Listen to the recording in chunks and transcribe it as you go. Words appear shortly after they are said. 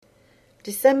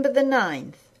December the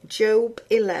 9th, Job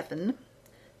 11,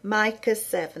 Micah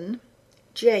 7,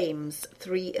 James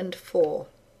 3 and 4.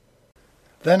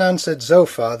 Then answered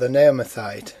Zophar the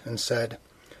Naamathite, and said,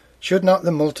 Should not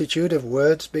the multitude of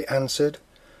words be answered,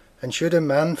 and should a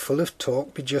man full of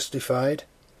talk be justified?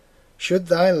 Should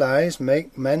thy lies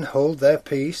make men hold their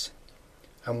peace?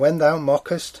 And when thou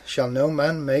mockest, shall no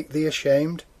man make thee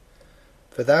ashamed?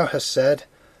 For thou hast said,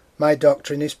 My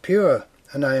doctrine is pure,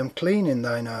 and I am clean in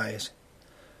thine eyes.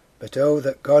 But oh,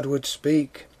 that God would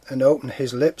speak, and open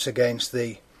his lips against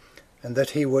thee, and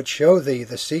that he would show thee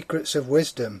the secrets of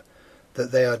wisdom,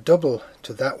 that they are double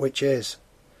to that which is.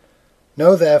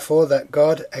 Know therefore that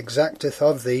God exacteth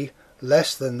of thee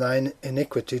less than thine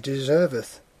iniquity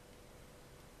deserveth.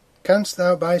 Canst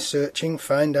thou by searching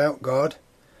find out God?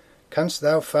 Canst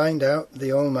thou find out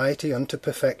the Almighty unto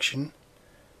perfection?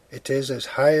 It is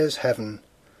as high as heaven.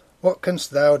 What canst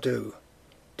thou do?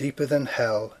 Deeper than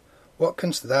hell. What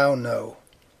canst thou know?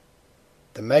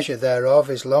 The measure thereof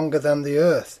is longer than the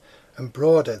earth, and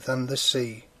broader than the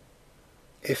sea.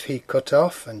 If he cut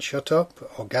off and shut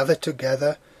up, or gather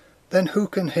together, then who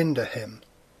can hinder him?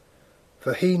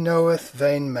 For he knoweth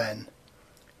vain men.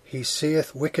 He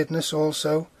seeth wickedness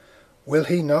also. Will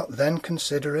he not then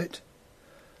consider it?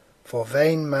 For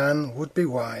vain man would be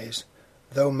wise,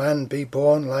 though man be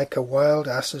born like a wild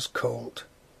ass's colt.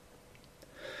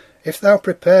 If thou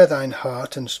prepare thine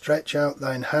heart, and stretch out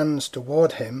thine hands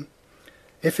toward him,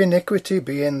 if iniquity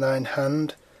be in thine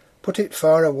hand, put it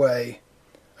far away,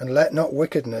 and let not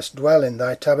wickedness dwell in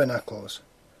thy tabernacles.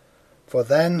 For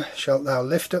then shalt thou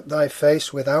lift up thy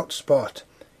face without spot,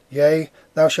 yea,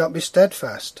 thou shalt be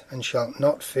steadfast, and shalt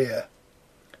not fear.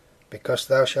 Because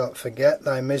thou shalt forget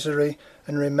thy misery,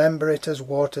 and remember it as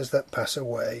waters that pass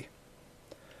away.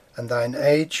 And thine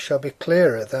age shall be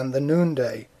clearer than the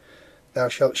noonday. Thou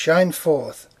shalt shine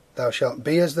forth, thou shalt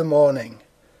be as the morning,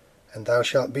 and thou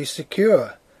shalt be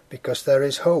secure, because there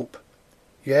is hope.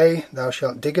 Yea, thou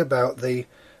shalt dig about thee,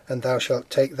 and thou shalt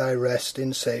take thy rest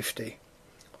in safety.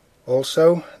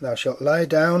 Also thou shalt lie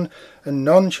down, and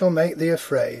none shall make thee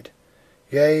afraid.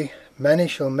 Yea, many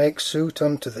shall make suit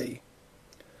unto thee.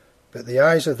 But the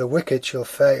eyes of the wicked shall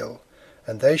fail,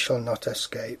 and they shall not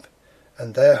escape,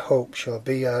 and their hope shall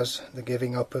be as the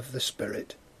giving up of the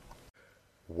spirit.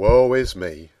 Woe is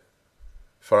me!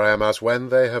 For I am as when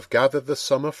they have gathered the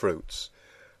summer fruits,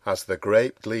 as the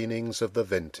grape gleanings of the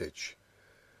vintage.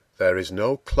 There is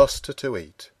no cluster to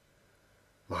eat.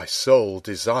 My soul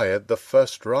desired the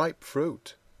first ripe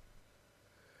fruit.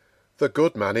 The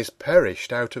good man is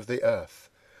perished out of the earth,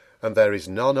 and there is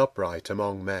none upright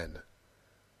among men.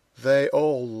 They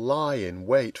all lie in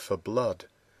wait for blood.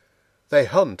 They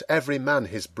hunt every man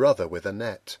his brother with a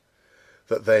net,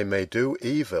 that they may do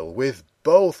evil with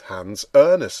both hands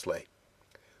earnestly.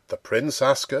 The prince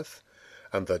asketh,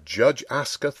 and the judge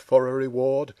asketh for a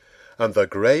reward, and the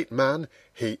great man,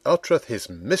 he uttereth his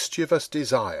mischievous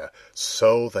desire,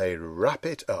 so they wrap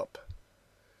it up.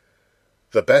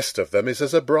 The best of them is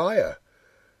as a briar,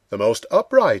 the most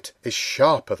upright is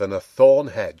sharper than a thorn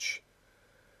hedge.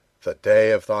 The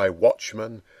day of thy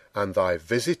watchman and thy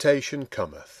visitation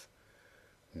cometh.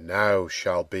 Now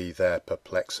shall be their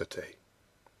perplexity.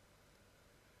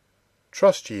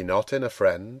 Trust ye not in a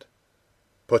friend?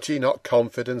 Put ye not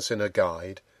confidence in a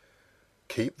guide?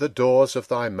 Keep the doors of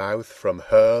thy mouth from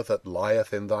her that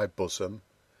lieth in thy bosom.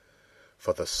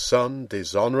 For the son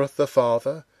dishonoureth the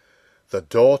father, the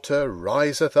daughter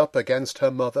riseth up against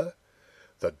her mother,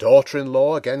 the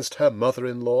daughter-in-law against her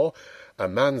mother-in-law. A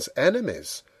man's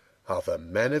enemies are the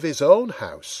men of his own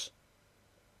house.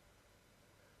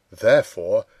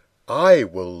 Therefore I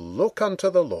will look unto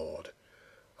the Lord.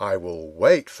 I will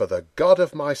wait for the God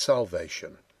of my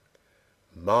salvation.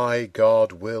 My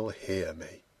God will hear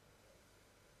me.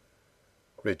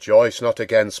 Rejoice not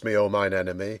against me, O mine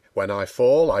enemy. When I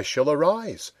fall, I shall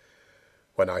arise.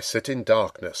 When I sit in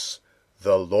darkness,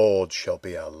 the Lord shall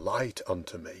be a light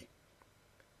unto me.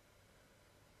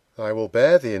 I will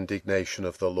bear the indignation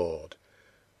of the Lord,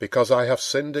 because I have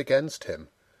sinned against him,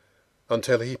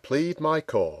 until he plead my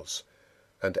cause,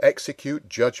 and execute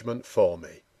judgment for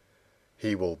me.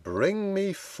 He will bring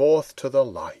me forth to the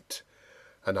light,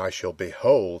 and I shall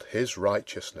behold his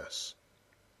righteousness.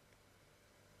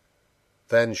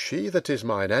 Then she that is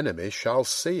mine enemy shall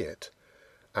see it,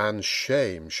 and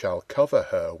shame shall cover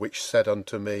her which said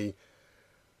unto me,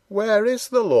 Where is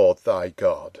the Lord thy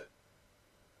God?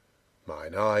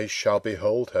 Mine eyes shall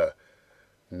behold her.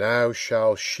 Now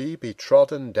shall she be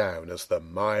trodden down as the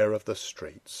mire of the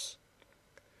streets.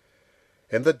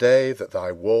 In the day that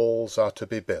thy walls are to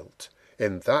be built,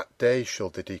 in that day shall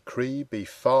the decree be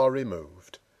far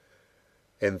removed.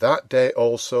 In that day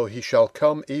also he shall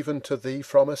come even to thee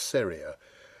from Assyria,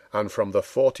 and from the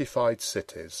fortified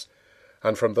cities,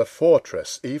 and from the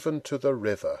fortress even to the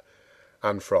river,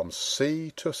 and from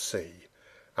sea to sea,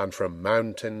 and from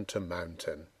mountain to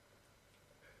mountain.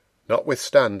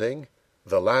 Notwithstanding,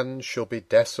 the land shall be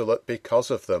desolate because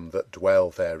of them that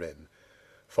dwell therein,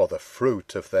 for the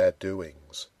fruit of their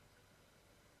doings.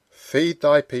 Feed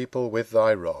thy people with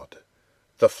thy rod,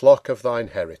 the flock of thine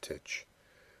heritage,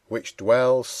 which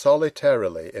dwell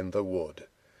solitarily in the wood,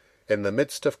 in the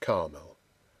midst of Carmel.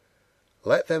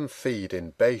 Let them feed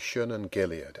in Bashan and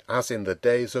Gilead, as in the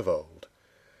days of old.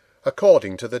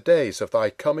 According to the days of thy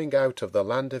coming out of the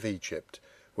land of Egypt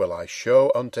will I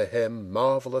show unto him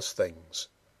marvellous things.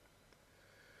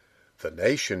 The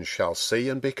nations shall see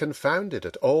and be confounded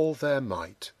at all their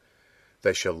might.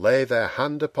 They shall lay their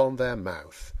hand upon their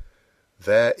mouth.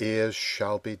 Their ears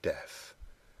shall be deaf.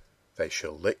 They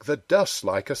shall lick the dust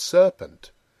like a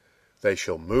serpent. They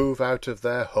shall move out of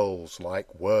their holes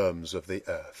like worms of the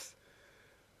earth.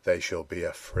 They shall be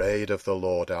afraid of the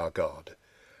Lord our God,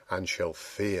 and shall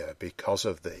fear because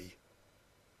of thee.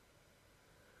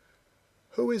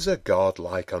 Who is a God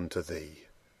like unto thee,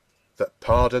 that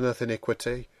pardoneth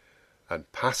iniquity, and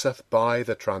passeth by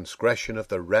the transgression of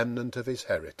the remnant of his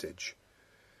heritage?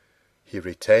 He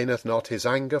retaineth not his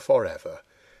anger for ever,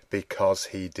 because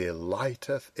he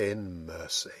delighteth in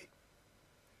mercy.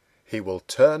 He will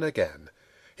turn again,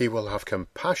 he will have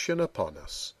compassion upon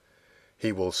us.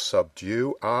 He will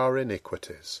subdue our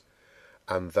iniquities,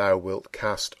 and thou wilt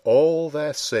cast all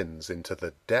their sins into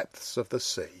the depths of the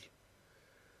sea.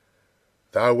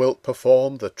 Thou wilt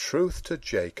perform the truth to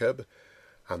Jacob,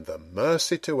 and the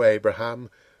mercy to Abraham,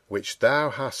 which thou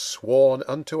hast sworn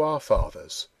unto our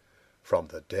fathers from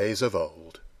the days of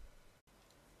old.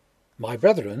 My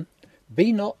brethren,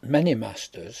 be not many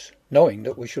masters, knowing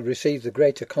that we shall receive the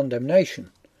greater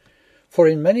condemnation. For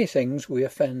in many things we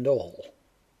offend all.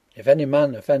 If any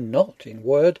man offend not in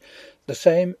word, the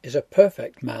same is a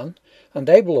perfect man, and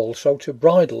able also to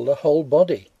bridle the whole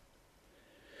body.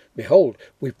 Behold,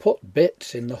 we put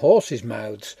bits in the horses'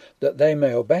 mouths, that they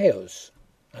may obey us,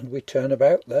 and we turn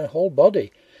about their whole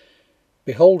body.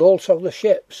 Behold also the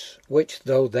ships, which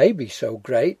though they be so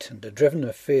great, and are driven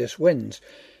of fierce winds,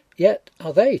 yet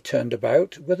are they turned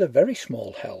about with a very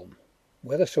small helm,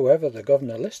 whithersoever the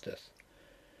governor listeth.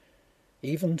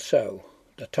 Even so,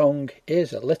 the tongue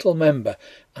is a little member,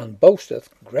 and boasteth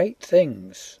great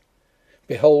things.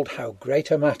 Behold how great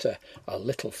a matter a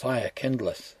little fire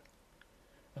kindleth.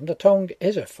 And the tongue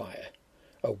is a fire,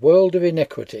 a world of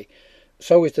iniquity.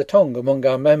 So is the tongue among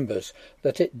our members,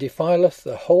 that it defileth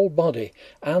the whole body,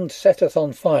 and setteth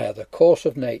on fire the course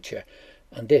of nature,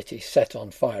 and it is set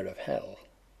on fire of hell.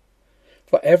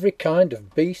 For every kind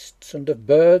of beasts, and of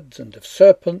birds, and of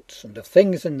serpents, and of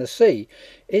things in the sea,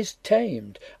 is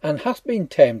tamed, and hath been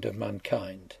tamed of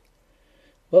mankind.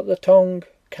 But the tongue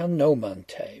can no man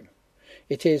tame.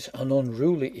 It is an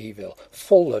unruly evil,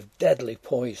 full of deadly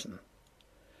poison.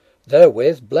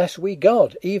 Therewith bless we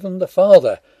God, even the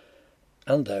Father,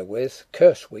 and therewith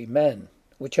curse we men,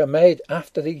 which are made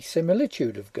after the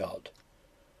similitude of God.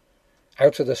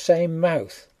 Out of the same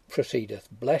mouth proceedeth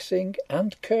blessing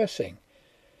and cursing.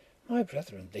 My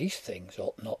brethren, these things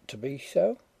ought not to be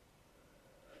so.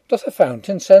 Doth a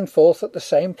fountain send forth at the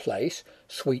same place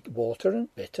sweet water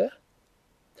and bitter?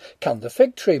 Can the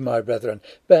fig tree, my brethren,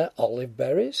 bear olive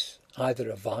berries, either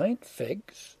a vine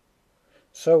figs?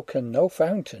 So can no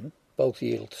fountain both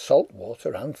yield salt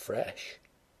water and fresh.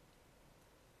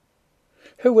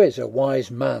 Who is a wise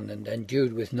man and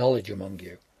endued with knowledge among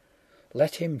you?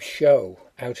 Let him show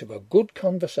out of a good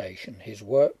conversation his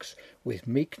works with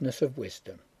meekness of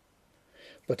wisdom.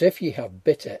 But if ye have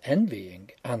bitter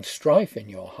envying and strife in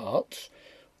your hearts,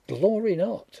 glory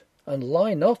not, and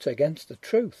lie not against the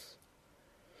truth.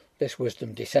 This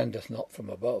wisdom descendeth not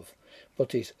from above,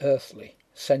 but is earthly,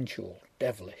 sensual,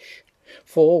 devilish.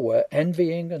 For where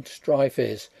envying and strife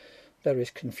is, there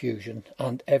is confusion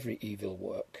and every evil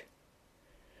work.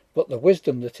 But the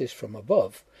wisdom that is from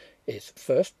above is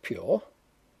first pure,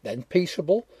 then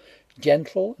peaceable,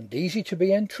 gentle and easy to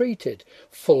be entreated,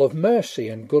 full of mercy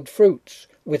and good fruits,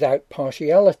 without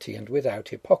partiality and without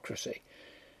hypocrisy.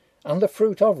 And the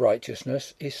fruit of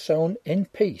righteousness is sown in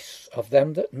peace of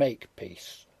them that make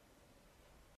peace.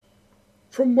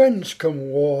 From whence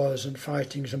come wars and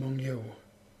fightings among you?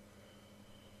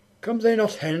 Come they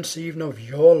not hence even of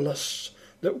your lusts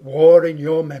that war in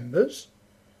your members?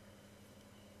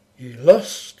 Ye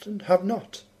lust and have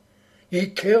not. Ye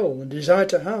kill and desire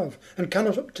to have, and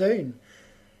cannot obtain.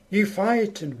 Ye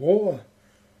fight and war,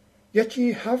 yet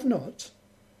ye have not,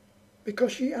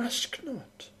 because ye ask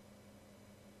not.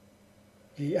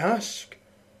 Ye ask,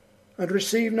 and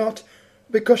receive not,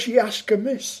 because ye ask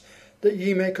amiss, that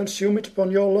ye may consume it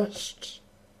upon your lusts.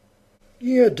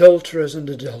 Ye adulterers and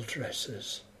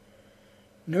adulteresses,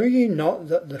 know ye not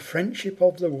that the friendship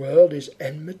of the world is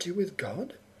enmity with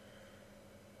God?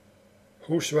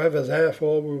 Whosoever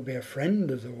therefore will be a friend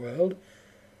of the world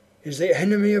is the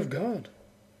enemy of God.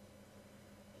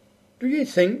 Do ye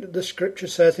think that the Scripture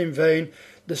saith in vain,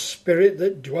 the Spirit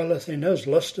that dwelleth in us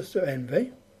lusteth to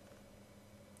envy?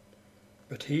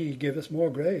 But he giveth more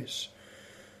grace.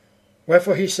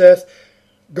 Wherefore he saith,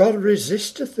 God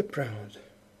resisteth the proud,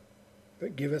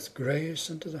 but giveth grace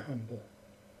unto the humble.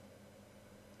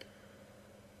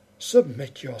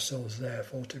 Submit yourselves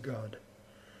therefore to God.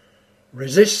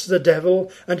 Resist the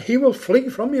devil, and he will flee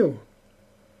from you.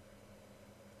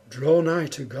 Draw nigh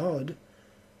to God,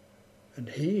 and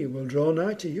he will draw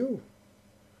nigh to you.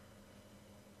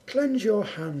 Cleanse your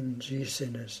hands, ye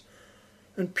sinners,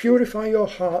 and purify your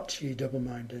hearts, ye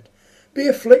double-minded. Be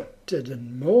afflicted,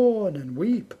 and mourn, and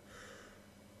weep.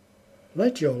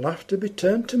 Let your laughter be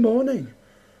turned to mourning,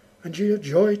 and your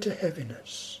joy to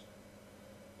heaviness.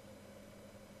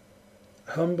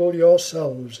 Humble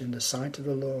yourselves in the sight of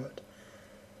the Lord,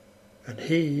 and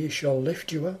he shall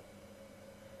lift you up.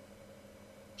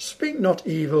 Speak not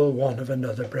evil one of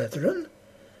another, brethren.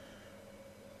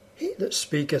 He that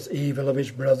speaketh evil of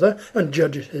his brother, and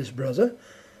judgeth his brother,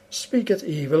 speaketh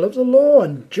evil of the law,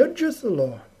 and judgeth the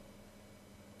law.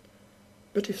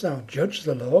 But if thou judge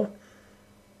the law,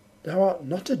 thou art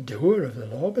not a doer of the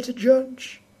law, but a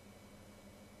judge.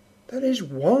 There is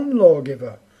one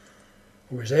lawgiver,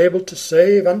 who is able to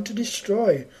save and to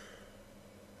destroy.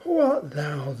 Who art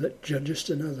thou that judgest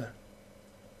another?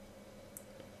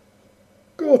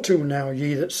 Go to now,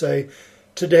 ye that say,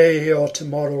 Today or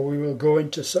tomorrow we will go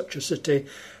into such a city,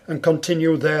 and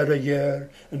continue there a year,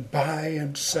 and buy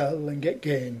and sell, and get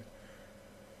gain.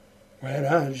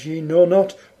 Whereas ye know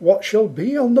not what shall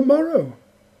be on the morrow.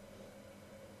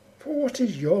 For what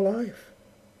is your life?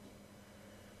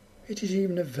 It is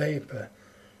even a vapour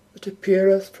that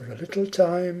appeareth for a little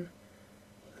time,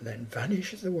 and then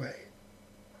vanisheth away.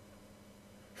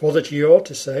 For that ye ought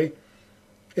to say,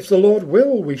 If the Lord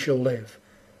will, we shall live,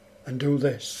 and do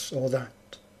this or that.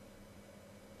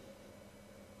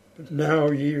 But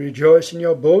now ye rejoice in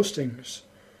your boastings.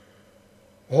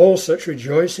 All such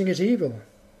rejoicing is evil.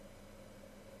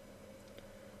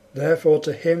 Therefore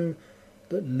to him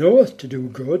that knoweth to do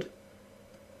good,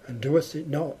 and doeth it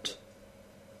not,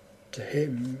 to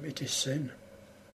him it is sin.